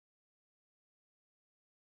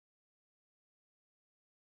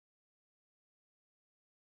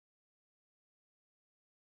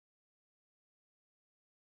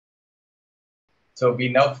So we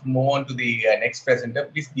now move on to the next presenter.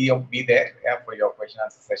 Please be there for your question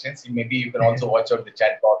and answer sessions. Maybe you can also watch out the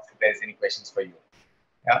chat box if there's any questions for you.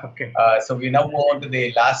 Yeah. Okay. So we now move on to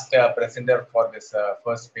the last presenter for this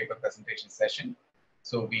first paper presentation session.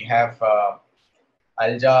 So we have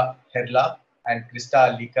Alja, Herlah, and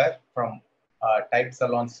Krista Likar from Type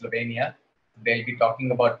Salon, Slovenia. They'll be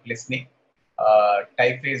talking about Plecnik,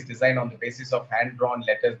 typeface design on the basis of hand-drawn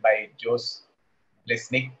letters by Jože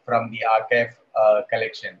Plečnik from the archive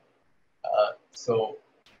collection. So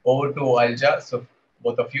over to Alja. So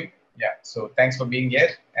both of you. Yeah. So thanks for being here.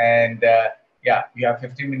 And yeah, you have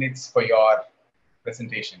 15 minutes for your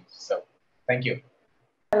presentation. So thank you.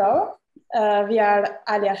 Hello, we are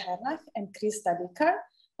Alja, Herlah and Krista Likar,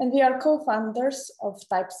 and we are co-founders of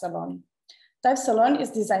Type Salon. Type Salon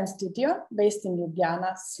is a design studio based in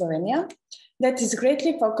Ljubljana, Slovenia, that is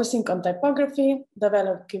greatly focusing on typography,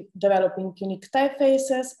 developing unique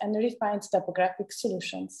typefaces and refined typographic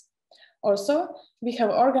solutions. Also, we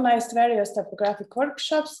have organized various typographic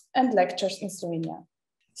workshops and lectures in Slovenia.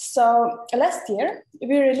 So last year,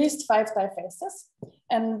 we released 5 typefaces,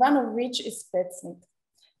 and one of which is Plecnik.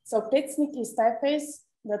 So Plecnik is typeface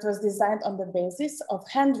that was designed on the basis of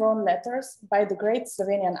hand-drawn letters by the great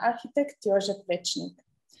Slovenian architect Jože Plečnik.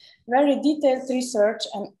 Very detailed research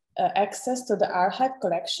and access to the archive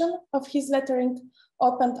collection of his lettering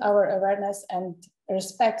opened our awareness and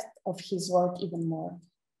respect of his work even more.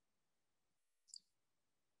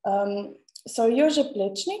 So Jože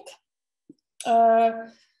Plečnik,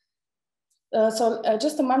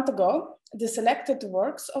 just a month ago, the selected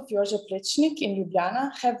works of Jože Plečnik in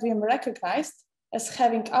Ljubljana have been recognized as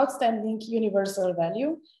having outstanding universal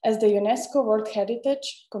value, as the UNESCO World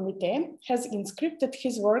Heritage Committee has inscripted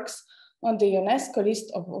his works on the UNESCO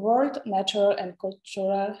list of World Natural and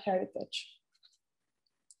Cultural Heritage.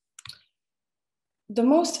 The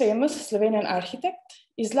most famous Slovenian architect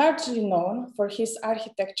is largely known for his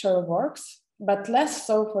architectural works, but less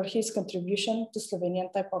so for his contribution to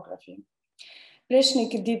Slovenian typography.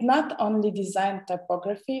 Plečnik did not only design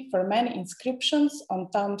typography for many inscriptions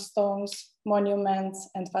on tombstones, monuments,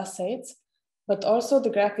 and facades, but also the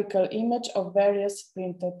graphical image of various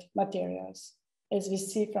printed materials. As we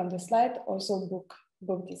see from the slide, also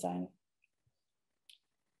book design.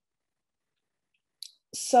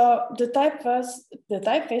 So the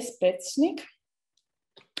typeface Plecnik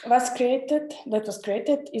was created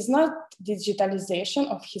is not digitalization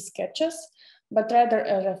of his sketches, but rather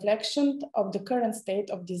a reflection of the current state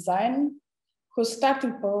of design, whose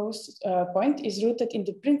starting point is rooted in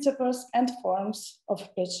the principles and forms of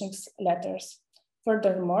Plečnik's letters.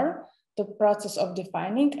 Furthermore, the process of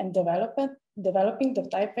defining and developing the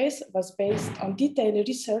typeface was based on detailed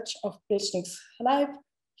research of Plečnik's life,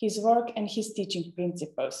 his work, and his teaching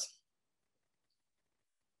principles.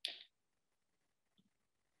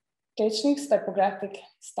 Plečnik's typographic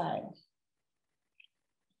style.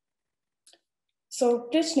 So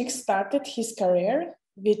Plečnik started his career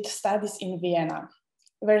with studies in Vienna,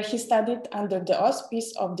 where he studied under the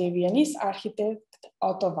auspice of the Viennese architect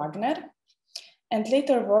Otto Wagner, and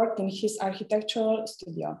later worked in his architectural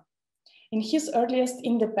studio. In his earliest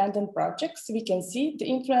independent projects, we can see the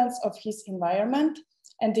influence of his environment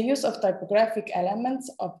and the use of typographic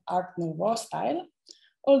elements of Art Nouveau style,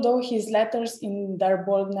 although his letters in their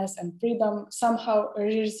boldness and freedom somehow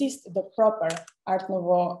resist the proper Art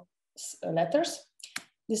Nouveau letters,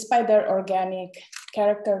 despite their organic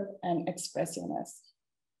character and expressiveness.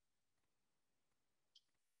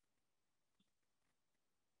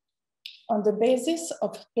 On the basis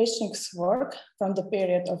of Plečnik's work from the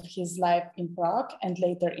period of his life in Prague and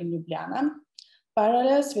later in Ljubljana,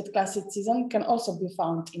 parallels with classicism can also be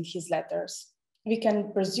found in his letters. We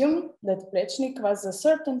can presume that Plečnik was in a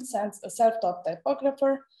certain sense a self-taught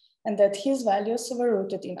typographer, and that his values were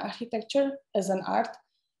rooted in architecture as an art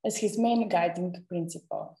as his main guiding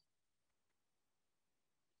principle.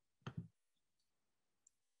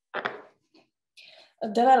 A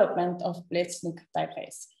development of Plecnik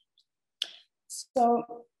typeface.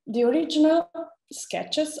 So the original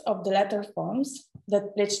sketches of the letter forms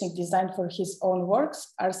that Plečnik designed for his own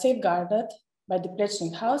works are safeguarded by the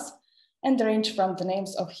Plečnik House and range from the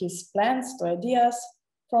names of his plans to ideas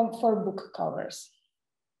for book covers.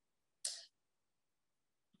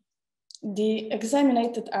 The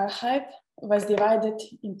examined archive was divided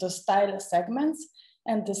into style segments,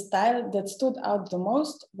 and the style that stood out the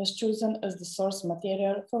most was chosen as the source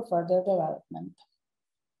material for further development.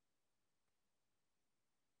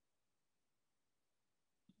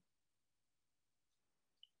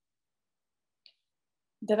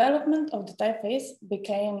 Development of the typeface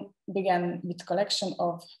began with collection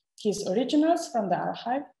of his originals from the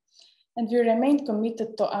archive, and we remain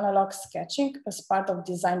committed to analog sketching as part of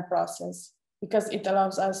design process because it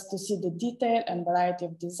allows us to see the detail and variety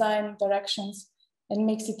of design directions and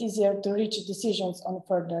makes it easier to reach decisions on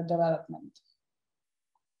further development.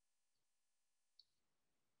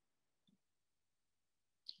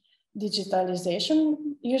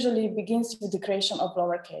 Digitalization usually begins with the creation of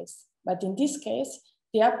lowercase, but in this case,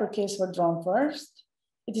 the uppercase were drawn first.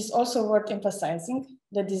 It is also worth emphasizing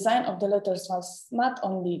the design of the letters was not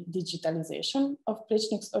only digitalization of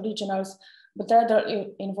Plečnik's originals, but rather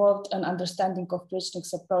involved an understanding of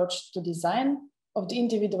Plečnik's approach to design of the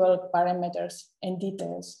individual parameters and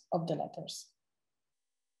details of the letters.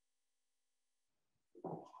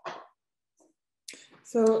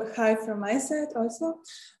 So hi from my side also.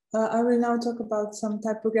 I will now talk about some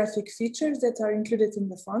typographic features that are included in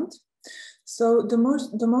the font. So the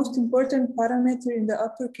most important parameter in the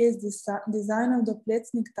uppercase design of the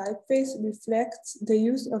Plecnik typeface reflects the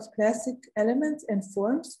use of classic elements and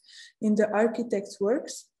forms in the architect's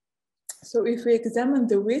works. So if we examine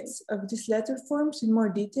the widths of these letter forms in more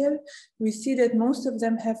detail, we see that most of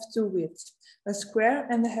them have two widths, a square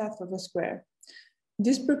and a half of a square.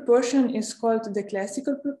 This proportion is called the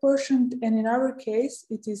classical proportion, and in our case,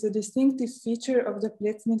 it is a distinctive feature of the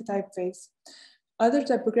Plecnik typeface. Other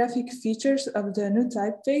typographic features of the new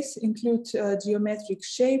typeface include geometric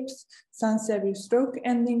shapes, sans-serif stroke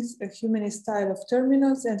endings, a humanist style of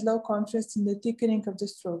terminals, and low contrast in the thickening of the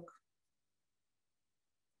stroke.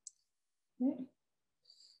 Okay.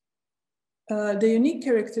 The unique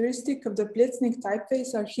characteristic of the Plecnik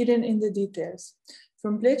typeface are hidden in the details.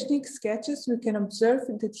 From Plečnik's sketches, we can observe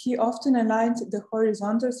that he often aligned the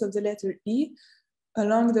horizontals of the letter E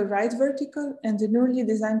along the right vertical, and the newly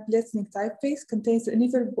designed Plecnik typeface contains an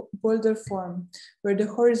even bolder form, where the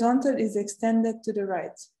horizontal is extended to the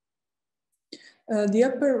right. The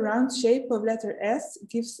upper round shape of letter S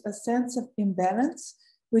gives a sense of imbalance,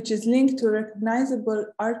 which is linked to a recognizable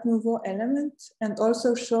Art Nouveau element and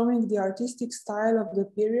also showing the artistic style of the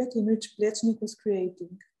period in which Plečnik was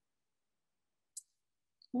creating.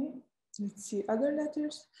 Okay, let's see other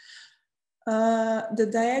letters. The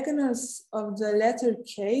diagonals of the letter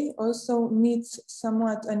K also meet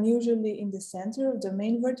somewhat unusually in the center of the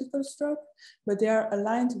main vertical stroke, but they are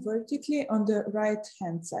aligned vertically on the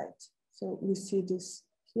right-hand side. So we see this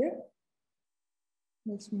here.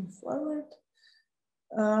 Let's move forward.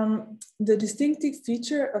 The distinctive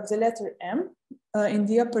feature of the letter M in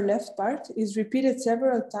the upper left part is repeated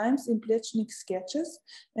several times in Plečnik's sketches,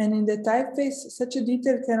 and in the typeface, such a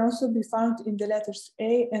detail can also be found in the letters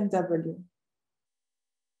A and W.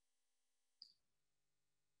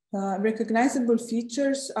 Recognizable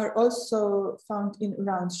features are also found in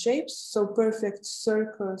round shapes, so perfect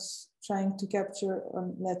circles trying to capture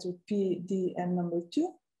on letter P, D, and number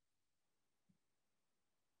 2.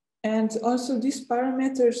 And also these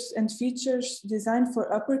parameters and features designed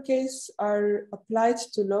for uppercase are applied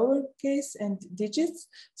to lowercase and digits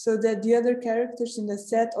so that the other characters in the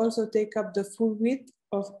set also take up the full width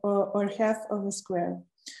of or half of a square.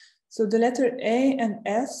 So the letter A and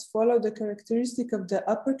S follow the characteristic of the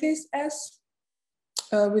uppercase S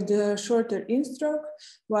with the shorter in-stroke,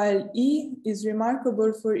 while E is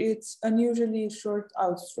remarkable for its unusually short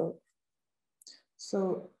outstroke.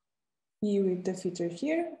 So E with the feature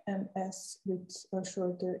here and S with a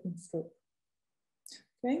shorter in-stroke.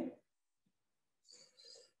 Okay.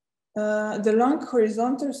 The long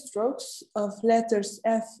horizontal strokes of letters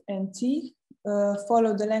F and T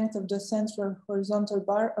follow the length of the central horizontal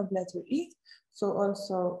bar of letter E, so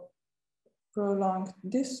also prolong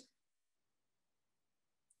this.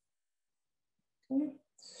 Okay.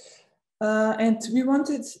 And we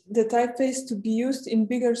wanted the typeface to be used in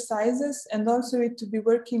bigger sizes and also it to be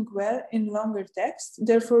working well in longer text.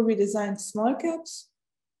 Therefore, we designed small caps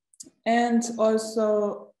and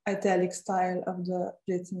also italic style of the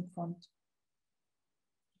Plecnik font.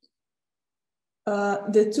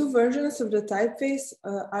 The two versions of the typeface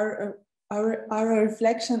are a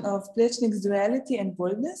reflection of Plečnik's duality and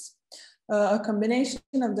boldness, a combination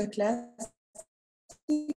of the classic,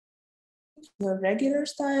 the regular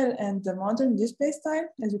style and the modern display style,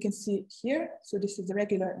 as you can see here. So this is the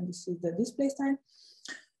regular and this is the display style.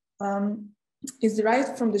 Is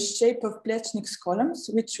derived from the shape of Plečnik's columns,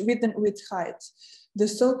 which width and width height. The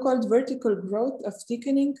so-called vertical growth of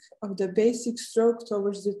thickening of the basic stroke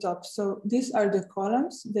towards the top. So these are the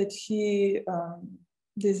columns that he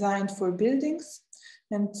designed for buildings.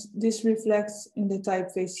 And this reflects in the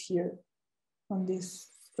typeface here on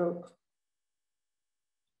this stroke.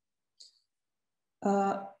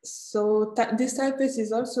 This typeface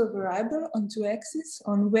is also variable on two axes,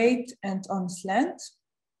 on weight and on slant.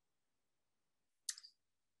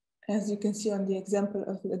 as you can see on the example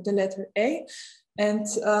of the letter A. And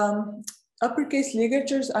uppercase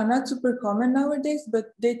ligatures are not super common nowadays,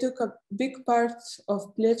 but they took a big part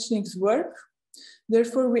of Plečnik's work.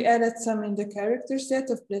 Therefore, we added some in the character set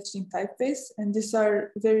of Plečnik typeface, and these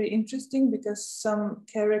are very interesting because some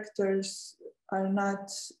characters are not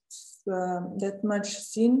that much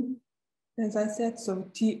seen, as I said, so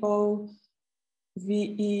TO,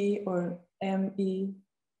 VE, or ME.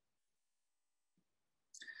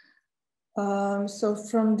 So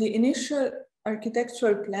from the initial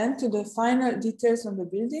architectural plan to the final details on the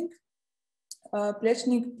building,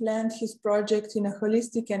 Plečnik planned his project in a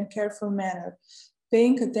holistic and careful manner,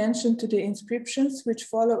 paying attention to the inscriptions which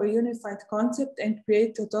follow a unified concept and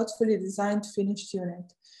create a thoughtfully designed finished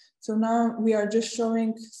unit. So now we are just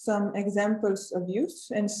showing some examples of use,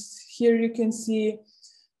 and here you can see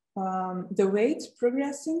the weight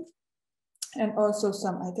progressing and also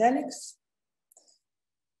some italics.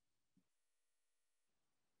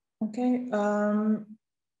 Okay,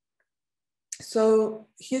 so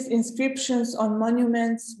his inscriptions on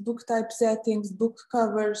monuments, book typesettings, book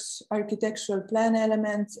covers, architectural plan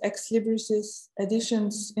elements, ex librises,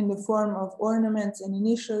 additions in the form of ornaments and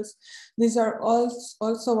initials. These are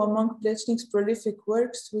also among Plečnik's prolific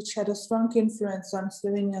works, which had a strong influence on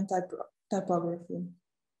Slovenian typography.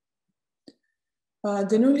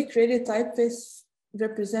 The newly created typeface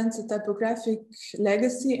represents a typographic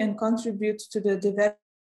legacy and contributes to the development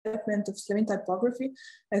of Slovene typography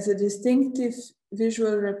as a distinctive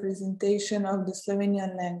visual representation of the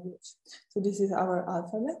Slovenian language. So this is our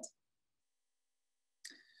alphabet.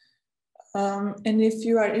 And if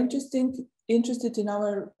you are interested in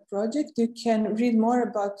our project, you can read more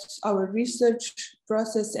about our research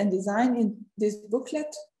process and design in this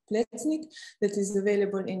booklet, Plecnik, that is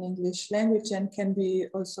available in English language and can be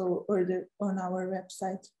also ordered on our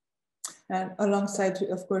website. And alongside,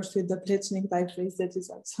 of course, with the Plečnik typeface that is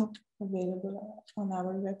also available on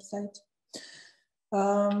our website.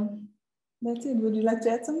 That's it. Would you like to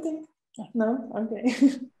add something? No? Okay.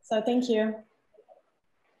 So thank you.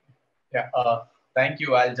 Yeah, thank you,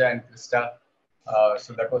 Alja and Krista.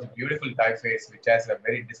 So that was a beautiful typeface, which has a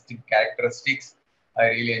very distinct characteristics. I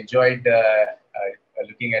really enjoyed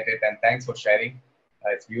looking at it, and thanks for sharing.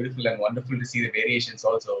 It's beautiful and wonderful to see the variations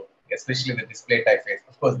also, especially the display typeface.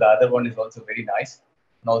 Of course, the other one is also very nice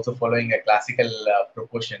and also following a classical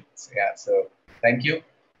proportions. Yeah, so thank you.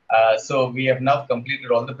 So we have now completed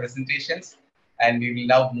all the presentations, and we will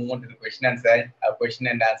now move on to the question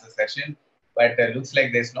and answer session. But looks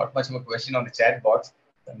like there's not much of a question on the chat box.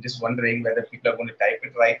 I'm just wondering whether people are going to type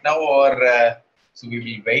it right now, or so we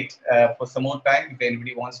will wait for some more time. If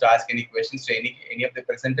anybody wants to ask any questions to any of the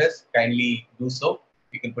presenters, kindly do so.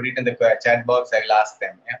 You can put it in the chat box. I will ask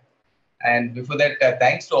them. Yeah. And before that,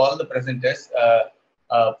 thanks to all the presenters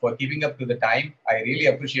for keeping up to the time. I really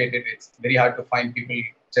appreciate it. It's very hard to find people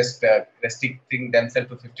just restricting themselves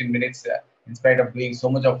to 15 minutes in spite of doing so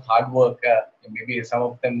much of hard work. Maybe some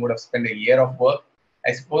of them would have spent a year of work,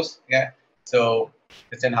 I suppose. Yeah. So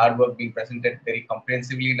such an hard work being presented very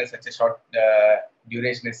comprehensively in such a short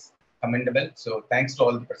duration is commendable. So thanks to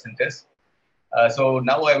all the presenters. So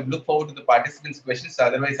now I would look forward to the participants' questions.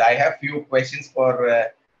 Otherwise, I have few questions for,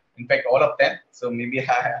 in fact, all of them. So maybe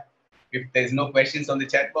if there's no questions on the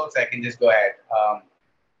chat box, I can just go ahead.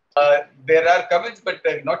 There are comments, but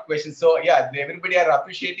not questions. So yeah, everybody are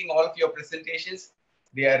appreciating all of your presentations.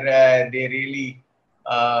 They really,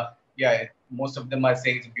 yeah, most of them are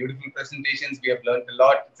saying it's beautiful presentations. We have learned a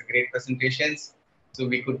lot. It's a great presentations. So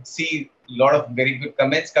we could see a lot of very good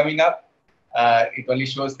comments coming up. It only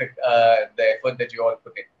shows the effort that you all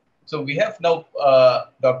put in. So we have now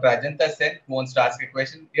Dr. Ajanta Sen who wants to ask a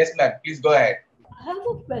question. Yes, ma'am, please go ahead. I have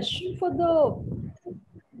a question for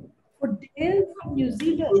Dale from New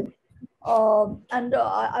Zealand. And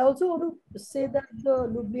I also want to say that the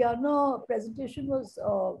Ljubljana presentation was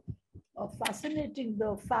fascinating.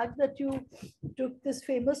 The fact that you took this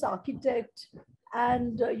famous architect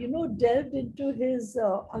and delved into his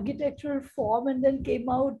architectural form and then came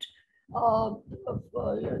out,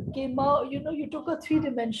 you took a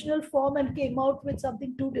three-dimensional form and came out with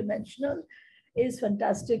something two-dimensional is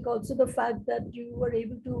fantastic. Also the fact that you were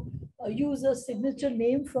able to use a signature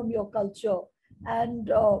name from your culture,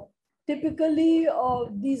 and typically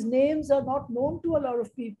these names are not known to a lot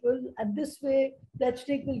of people, and this way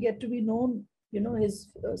Plečnik will get to be known, his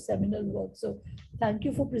seminal work. So thank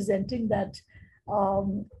you for presenting that.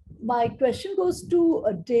 My question goes to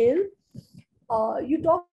Dale. You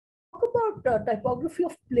talk about typography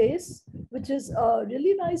of place, which is a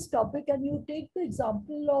really nice topic, and you take the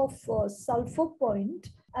example of Sulphur Point,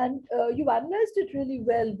 And you've analyzed it really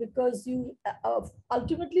well because you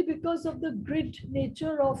ultimately, because of the grid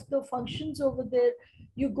nature of the functions over there,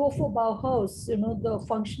 you go for Bauhaus, you know, the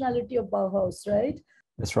functionality of Bauhaus, right?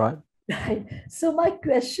 That's right. Right. So my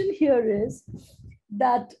question here is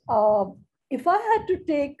that if I had to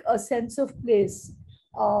take a sense of place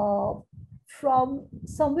from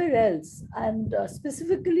somewhere else, and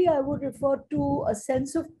specifically I would refer to a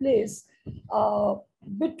sense of place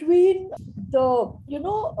between the,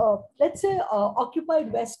 let's say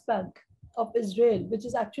occupied West Bank of Israel, which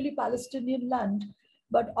is actually Palestinian land,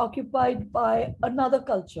 but occupied by another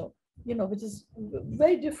culture, you know, which is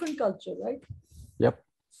very different culture, right? Yep.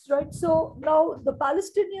 Right. So now the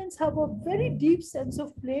Palestinians have a very deep sense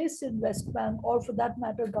of place in West Bank, or for that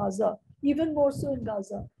matter, Gaza, even more so in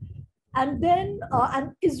Gaza. And then,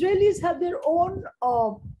 and Israelis have their own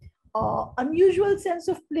unusual sense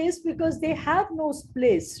of place because they have no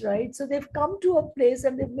place, right? So they've come to a place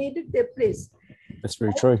and they've made it their place. That's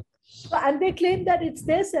very true. And they claim that it's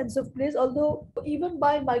their sense of place, although even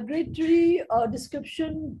by migratory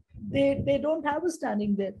description, they don't have a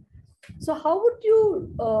standing there. So how would you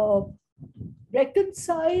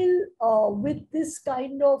reconcile with this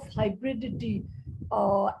kind of hybridity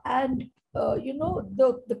and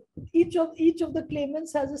each of the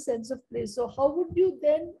claimants has a sense of place. So how would you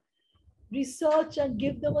then research and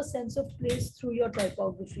give them a sense of place through your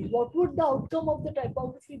typography? What would the outcome of the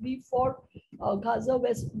typography be for Gaza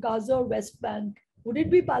or West Bank? Would it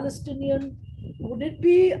be Palestinian? Would it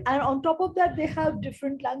be, and on top of that, they have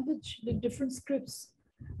different language, different scripts,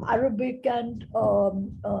 Arabic and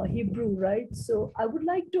Hebrew, right? So I would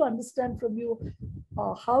like to understand from you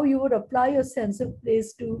how you would apply your sense of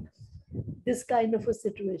place to this kind of a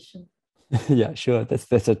situation. Yeah, sure.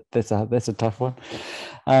 That's a tough one.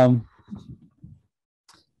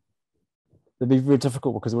 It'd be very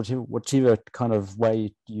difficult because whichever kind of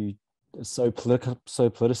way you so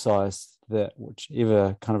politicized that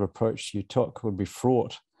whichever kind of approach you took would be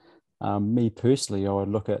fraught. Me personally, I would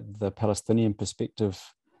look at the Palestinian perspective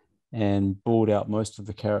and build out most of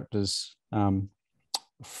the characters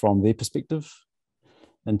from their perspective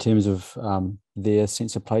in terms of their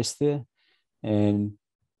sense of place there. And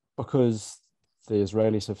because the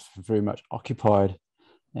Israelis have very much occupied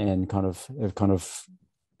and have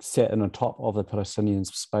sat in on top of the Palestinian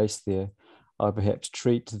space there, I perhaps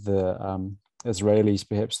treat the Israelis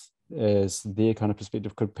perhaps as their kind of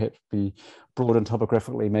perspective could perhaps be brought in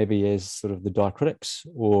topographically, maybe as sort of the diacritics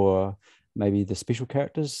or maybe the special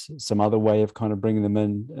characters, some other way of kind of bringing them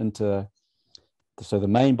into. So the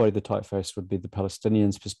main body of the typeface would be the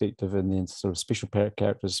Palestinians' perspective, and then sort of special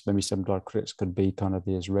characters, maybe some diacritics could be kind of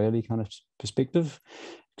the Israeli kind of perspective,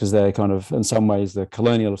 because they're kind of, in some ways, the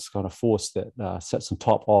colonialist kind of force that sits on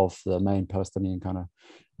top of the main Palestinian kind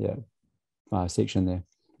of section there.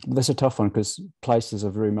 But that's a tough one because places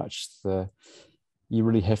are very much you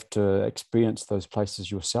really have to experience those places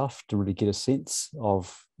yourself to really get a sense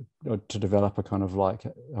of, to develop a kind of like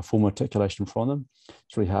a form articulation from them.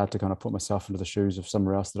 It's really hard to kind of put myself into the shoes of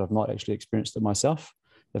somewhere else that I've not actually experienced it myself,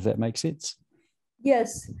 if that makes sense.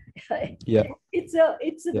 Yes. Yeah. It's a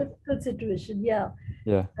difficult situation. Yeah.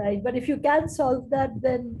 Yeah. Right. But if you can solve that,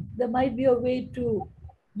 then there might be a way to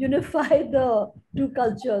unify the two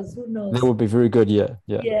cultures. Who knows? That would be very good. Yeah.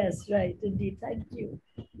 Yeah. Yes. Right. Indeed. Thank you.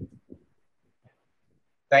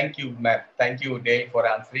 Thank you, Matt. Thank you, Dale, for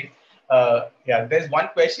answering. Yeah, there's one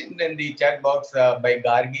question in the chat box by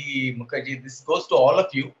Gargi Mukherjee. This goes to all of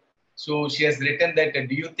you. So she has written that,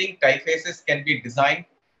 do you think typefaces can be designed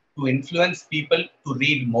to influence people to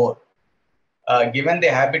read more, given the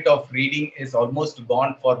habit of reading is almost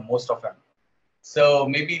gone for most of them? So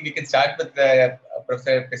maybe we can start with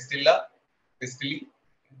Professor Pistilli.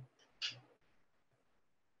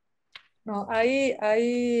 No,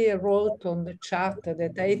 I wrote on the chat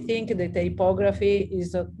that I think the typography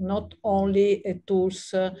is not only a tool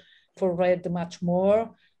for read much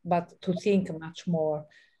more, but to think much more,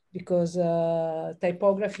 because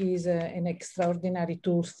typography is an extraordinary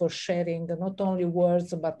tool for sharing not only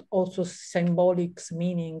words, but also symbolic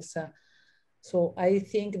meanings. So I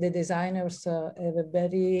think the designers have a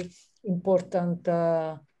very important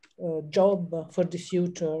job for the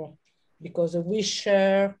future, because we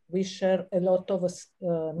share a lot of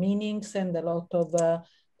meanings and a lot of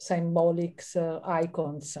symbolic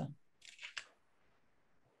icons.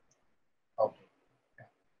 Okay,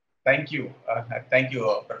 thank you,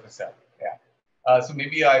 Professor. Yeah, so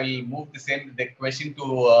maybe I will move the question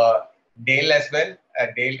to Dale as well,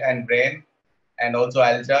 Dale and Brian, and also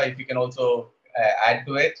Alja. If you can also add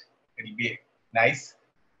to it, it'll be nice.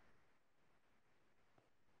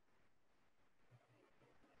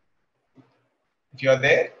 If you're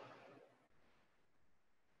there.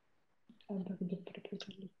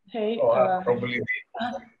 Hey. Probably.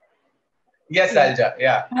 Yes, yeah. Alja.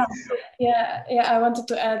 Yeah. Yeah. I wanted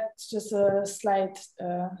to add just a slight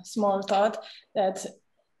small thought that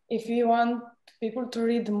if you want people to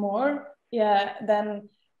read more, then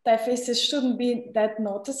typefaces shouldn't be that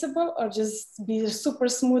noticeable or just be super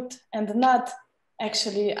smooth and not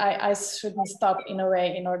actually, I shouldn't stop in a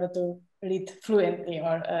way in order to read fluently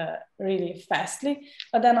or really fastly.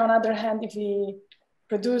 But then on the other hand, if we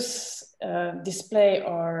produce display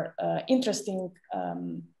or interesting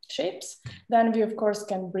shapes, then we of course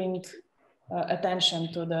can bring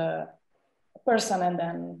attention to the person, and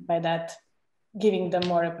then by that giving them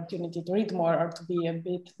more opportunity to read more or to be a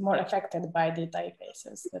bit more affected by the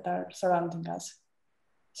typefaces that are surrounding us.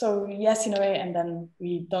 So yes, in a way, and then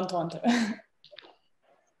we don't want to.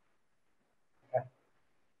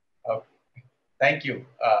 Okay. Thank you.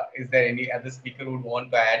 Is there any other speaker who would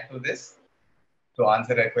want to add to this to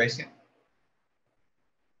answer a question?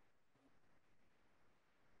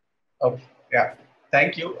 Okay. Yeah.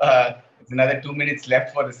 Thank you. It's another 2 minutes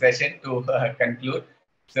left for the session to conclude.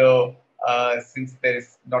 So since there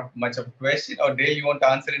is not much of a question, or Dale, you want to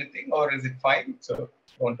answer anything, or is it fine? So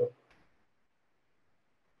you want to?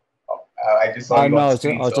 I just saw you on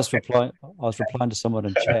screen. I was replying to someone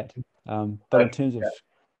in chat. But in terms of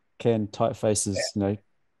can typefaces,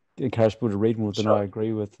 encourage people to read more, then I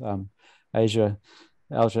agree with Alja,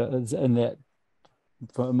 in that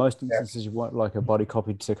for most instances you want like a body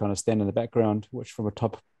copy to kind of stand in the background, which from a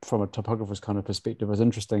typographer's kind of perspective is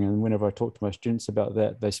interesting. And whenever I talk to my students about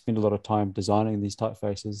that, they spend a lot of time designing these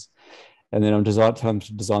typefaces, and then I'm telling them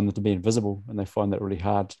to design them to be invisible, and they find that really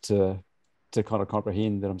hard to kind of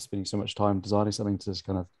comprehend that I'm spending so much time designing something to just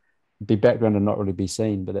kind of be background and not really be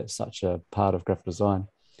seen. But that's such a part of graphic design.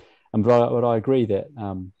 But I agree that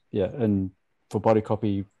and for body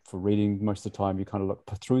copy, for reading, most of the time you kind of look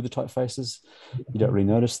through the typefaces, you don't really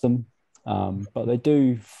notice them, but they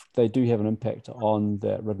do have an impact on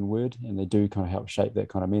that written word, and they do kind of help shape that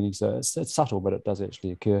kind of meaning. So it's subtle, but it does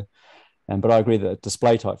actually occur. But I agree that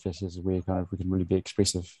display typefaces is where we can really be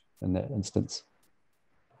expressive in that instance,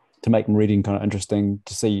 to make them reading kind of interesting,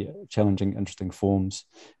 to see challenging, interesting forms.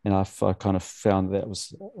 And I kind of found that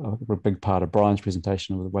was a big part of Brian's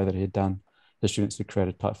presentation, with the way that he had done the students who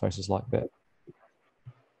created typefaces like that.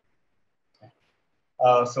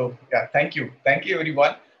 Thank you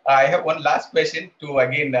everyone. I have one last question to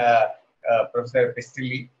again Professor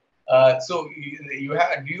Pestilli. So do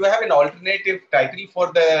you have an alternative title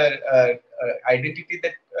for the identity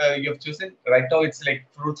that you have chosen? Right now it's like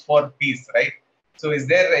Fruits for Peace, right? So is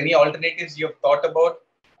there any alternatives you have thought about?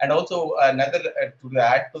 And also another to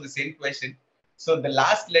add to the same question. So the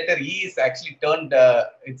last letter E is actually turned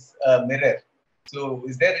its mirror. So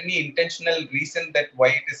is there any intentional reason that why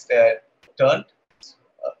it is turned?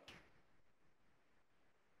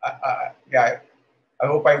 I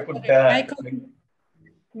hope I could.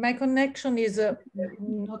 My connection is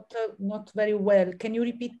not very well. Can you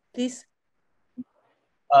repeat this?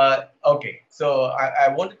 Okay, so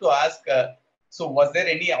I wanted to ask, so was there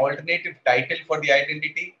any alternative title for the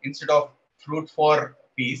identity instead of Fruit for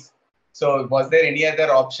Peace? So was there any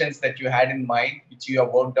other options that you had in mind which you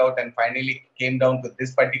have worked out and finally came down to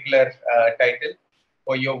this particular title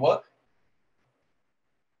for your work?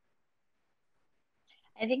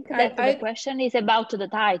 I think that the question is about the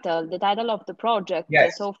title of the project.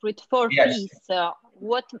 Yes. So Fruit for Peace,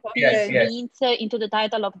 what peace means into the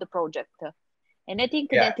title of the project. And I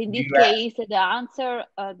think that in this case, the answer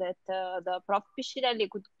that the Prof. Piscirelli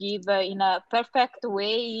could give in a perfect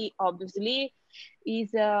way, obviously,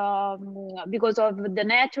 is because of the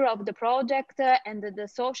nature of the project and the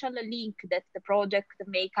social link that the project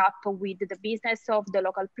make up with the business of the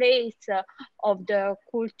local place, of the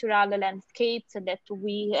cultural landscapes that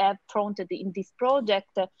we have fronted in this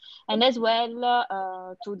project, and as well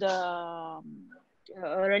to the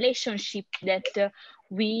relationship that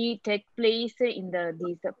we take place in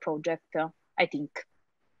this project, I think.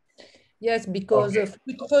 Yes, because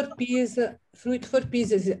Fruit for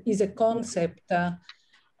Peace is a concept,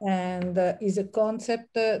 and is a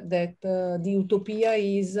concept that the utopia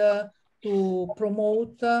is to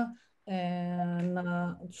promote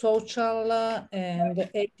an social and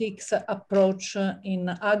ethics approach in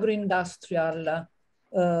agro-industrial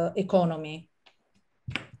economy.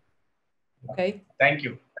 Okay. Thank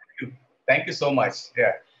you so much.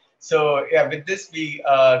 Yeah. So with this we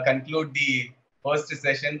conclude the first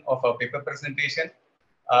session of our paper presentation.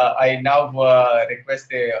 I now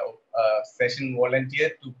request a session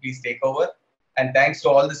volunteer to please take over. And thanks to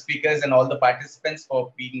all the speakers and all the participants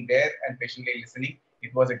for being there and patiently listening.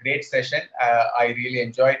 It was a great session. I really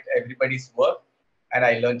enjoyed everybody's work and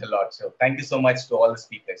I learned a lot. So thank you so much to all the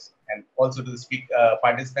speakers and also to the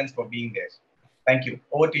participants for being there. Thank you.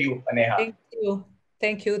 Over to you, Aneha. Thank you.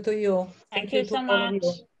 Thank you to you. Thank you so much.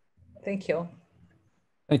 Thank you.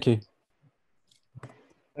 Thank you.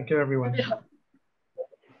 Thank you, everyone.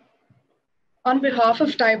 On behalf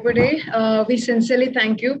of Typo Day, we sincerely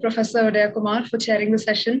thank you, Professor Udaya Kumar, for chairing the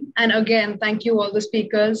session. And again, thank you all the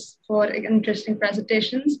speakers for interesting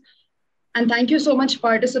presentations. And thank you so much,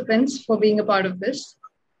 participants, for being a part of this.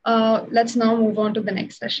 Let's now move on to the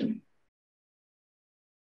next session.